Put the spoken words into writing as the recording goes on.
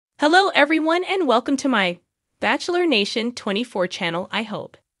Hello everyone and welcome to my Bachelor Nation 24 channel. I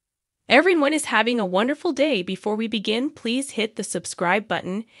hope everyone is having a wonderful day. Before we begin, please hit the subscribe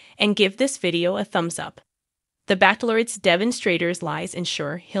button and give this video a thumbs up. The Bachelorette's Devin Strader's lies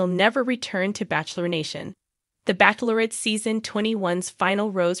ensure he'll never return to Bachelor Nation. The Bachelorette Season 21's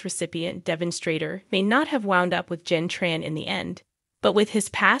final rose recipient Devin Strader may not have wound up with Jen Tran in the end, but with his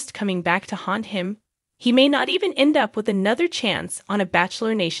past coming back to haunt him, he may not even end up with another chance on a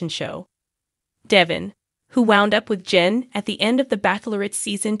Bachelor Nation show. Devin, who wound up with Jen at the end of the Bachelorette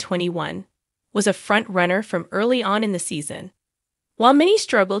Season 21, was a front-runner from early on in the season. While many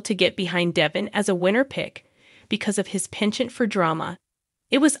struggled to get behind Devin as a winner pick because of his penchant for drama,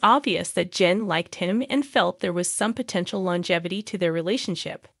 it was obvious that Jen liked him and felt there was some potential longevity to their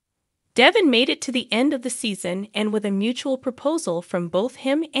relationship. Devin made it to the end of the season, and with a mutual proposal from both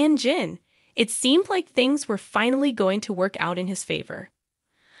him and Jen, it seemed like things were finally going to work out in his favor.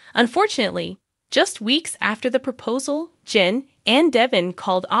 Unfortunately, just weeks after the proposal, Jen and Devin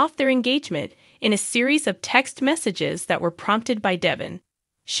called off their engagement in a series of text messages that were prompted by Devin.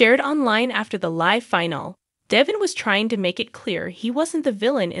 Shared online after the live final, Devin was trying to make it clear he wasn't the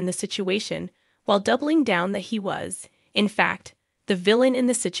villain in the situation, while doubling down that he was, in fact, the villain in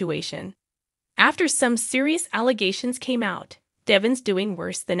the situation. After some serious allegations came out, Devin's doing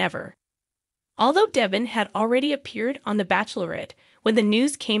worse than ever. Although Devin had already appeared on The Bachelorette when the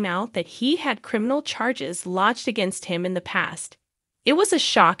news came out that he had criminal charges lodged against him in the past, it was a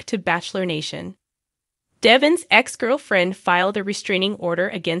shock to Bachelor Nation. Devin's ex-girlfriend filed a restraining order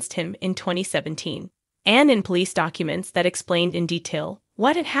against him in 2017, and in police documents that explained in detail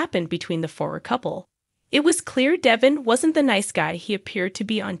what had happened between the former couple, it was clear Devin wasn't the nice guy he appeared to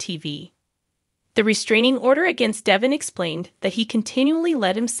be on TV. The restraining order against Devin explained that he continually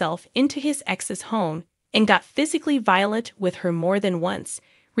let himself into his ex's home and got physically violent with her more than once,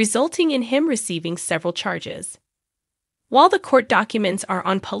 resulting in him receiving several charges. While the court documents are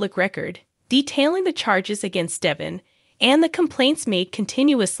on public record, detailing the charges against Devin and the complaints made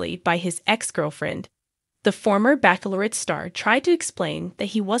continuously by his ex-girlfriend, the former Bachelorette star tried to explain that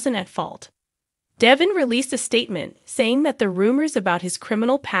he wasn't at fault. Devin released a statement saying that the rumors about his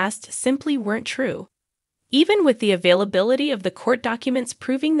criminal past simply weren't true. Even with the availability of the court documents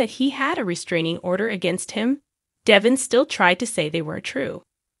proving that he had a restraining order against him, Devin still tried to say they weren't true.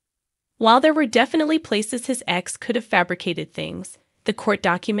 While there were definitely places his ex could have fabricated things, the court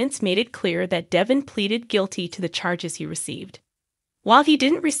documents made it clear that Devin pleaded guilty to the charges he received. While he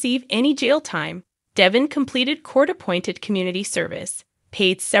didn't receive any jail time, Devin completed court-appointed community service,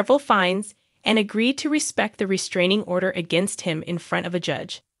 paid several fines, and agreed to respect the restraining order against him in front of a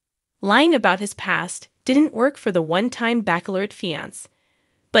judge. Lying about his past didn't work for the one-time Bachelorette fiancé,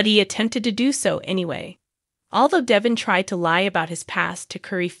 but he attempted to do so anyway. Although Devin tried to lie about his past to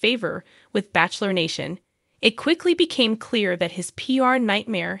curry favor with Bachelor Nation, it quickly became clear that his PR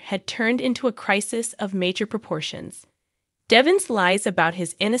nightmare had turned into a crisis of major proportions. Devin's lies about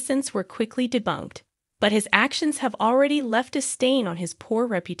his innocence were quickly debunked, but his actions have already left a stain on his poor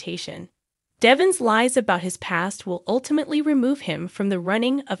reputation. Devin's lies about his past will ultimately remove him from the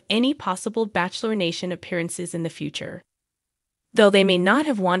running of any possible Bachelor Nation appearances in the future. Though they may not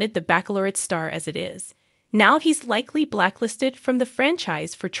have wanted the Bachelorette star as it is, now he's likely blacklisted from the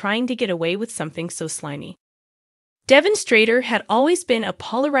franchise for trying to get away with something so slimy. Devin Strader had always been a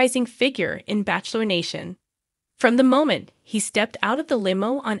polarizing figure in Bachelor Nation. From the moment he stepped out of the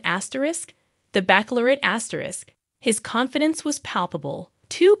limo on the Bachelorette his confidence was palpable.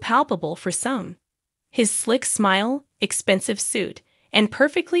 Too palpable for some. His slick smile, expensive suit, and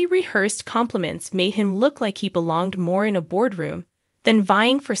perfectly rehearsed compliments made him look like he belonged more in a boardroom than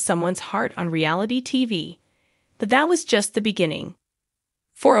vying for someone's heart on reality TV. But that was just the beginning.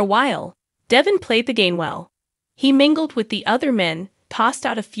 For a while, Devin played the game well. He mingled with the other men, tossed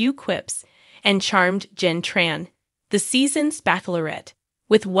out a few quips, and charmed Jen Tran, the season's Bachelorette,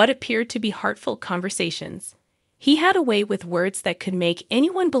 with what appeared to be heartfelt conversations. He had a way with words that could make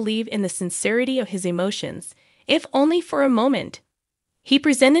anyone believe in the sincerity of his emotions, if only for a moment. He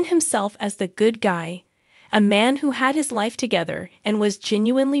presented himself as the good guy, a man who had his life together and was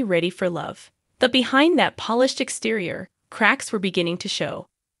genuinely ready for love. But behind that polished exterior, cracks were beginning to show.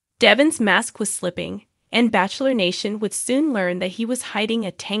 Devin's mask was slipping, and Bachelor Nation would soon learn that he was hiding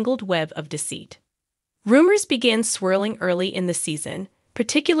a tangled web of deceit. Rumors began swirling early in the season,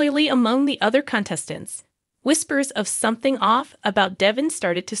 particularly among the other contestants. Whispers of something off about Devin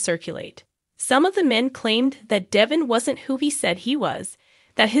started to circulate. Some of the men claimed that Devin wasn't who he said he was,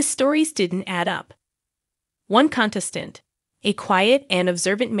 that his stories didn't add up. One contestant, a quiet and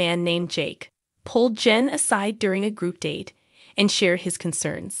observant man named Jake, pulled Jen aside during a group date and shared his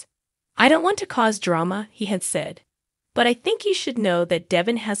concerns. "I don't want to cause drama," he had said, "but I think you should know that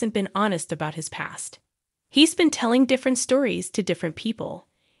Devin hasn't been honest about his past. He's been telling different stories to different people,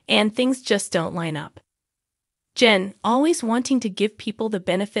 and things just don't line up." Jen, always wanting to give people the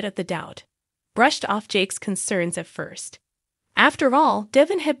benefit of the doubt, brushed off Jake's concerns at first. After all,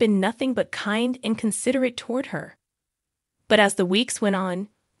 Devin had been nothing but kind and considerate toward her. But as the weeks went on,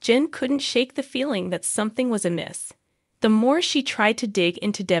 Jen couldn't shake the feeling that something was amiss. The more she tried to dig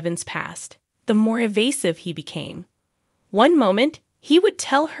into Devin's past, the more evasive he became. One moment, he would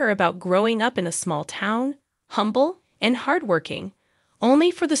tell her about growing up in a small town, humble and hardworking,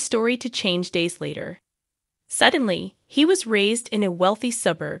 only for the story to change days later. Suddenly, he was raised in a wealthy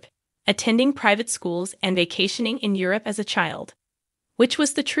suburb, attending private schools and vacationing in Europe as a child. Which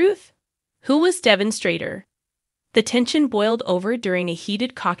was the truth? Who was Devin Strader? The tension boiled over during a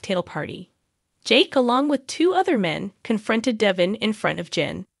heated cocktail party. Jake, along with two other men, confronted Devin in front of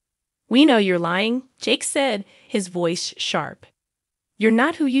Jen. "We know you're lying," Jake said, his voice sharp. "You're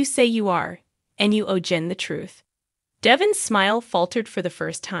not who you say you are, and you owe Jen the truth." Devin's smile faltered for the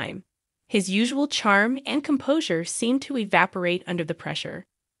first time. His usual charm and composure seemed to evaporate under the pressure.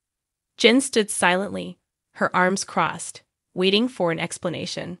 Jen stood silently, her arms crossed, waiting for an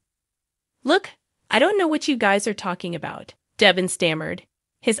explanation. "Look, I don't know what you guys are talking about," Devin stammered,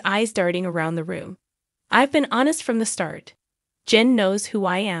 his eyes darting around the room. "I've been honest from the start. Jen knows who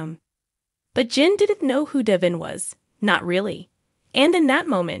I am." But Jen didn't know who Devin was, not really. And in that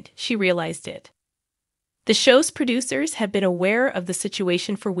moment, she realized it. The show's producers had been aware of the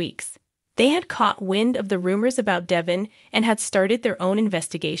situation for weeks. They had caught wind of the rumors about Devin and had started their own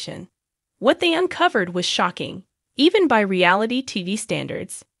investigation. What they uncovered was shocking, even by reality TV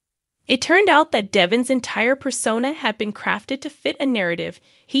standards. It turned out that Devin's entire persona had been crafted to fit a narrative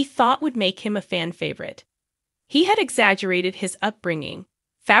he thought would make him a fan favorite. He had exaggerated his upbringing,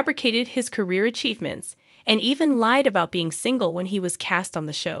 fabricated his career achievements, and even lied about being single when he was cast on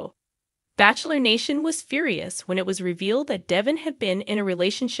the show. Bachelor Nation was furious when it was revealed that Devin had been in a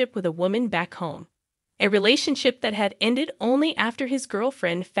relationship with a woman back home, a relationship that had ended only after his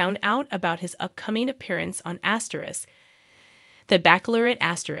girlfriend found out about his upcoming appearance on Asterisk, the Bachelorette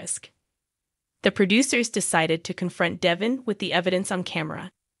Asterisk. The producers decided to confront Devin with the evidence on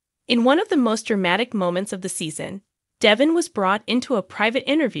camera. In one of the most dramatic moments of the season, Devin was brought into a private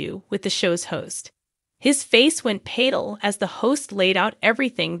interview with the show's host. His face went pale as the host laid out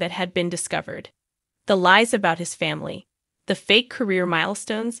everything that had been discovered. The lies about his family, the fake career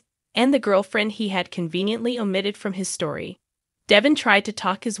milestones, and the girlfriend he had conveniently omitted from his story. Devin tried to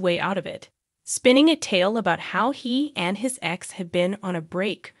talk his way out of it, spinning a tale about how he and his ex had been on a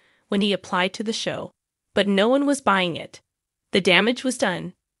break when he applied to the show, but no one was buying it. The damage was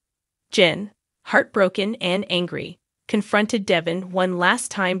done. Jen, heartbroken and angry, confronted Devin one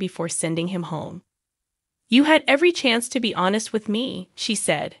last time before sending him home. "You had every chance to be honest with me," she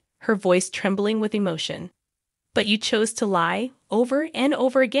said, her voice trembling with emotion. "But you chose to lie over and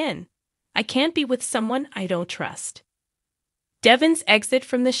over again. I can't be with someone I don't trust." Devin's exit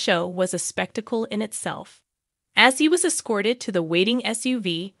from the show was a spectacle in itself. As he was escorted to the waiting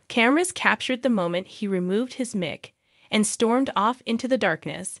SUV, cameras captured the moment he removed his mic and stormed off into the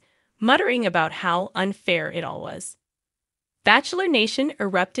darkness, muttering about how unfair it all was. Bachelor Nation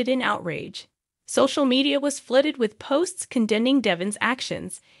erupted in outrage. Social media was flooded with posts condemning Devin's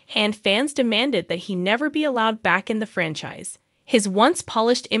actions, and fans demanded that he never be allowed back in the franchise. His once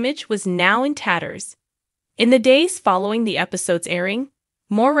polished image was now in tatters. In the days following the episode's airing,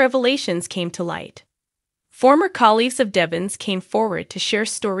 more revelations came to light. Former colleagues of Devin's came forward to share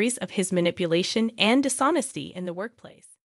stories of his manipulation and dishonesty in the workplace.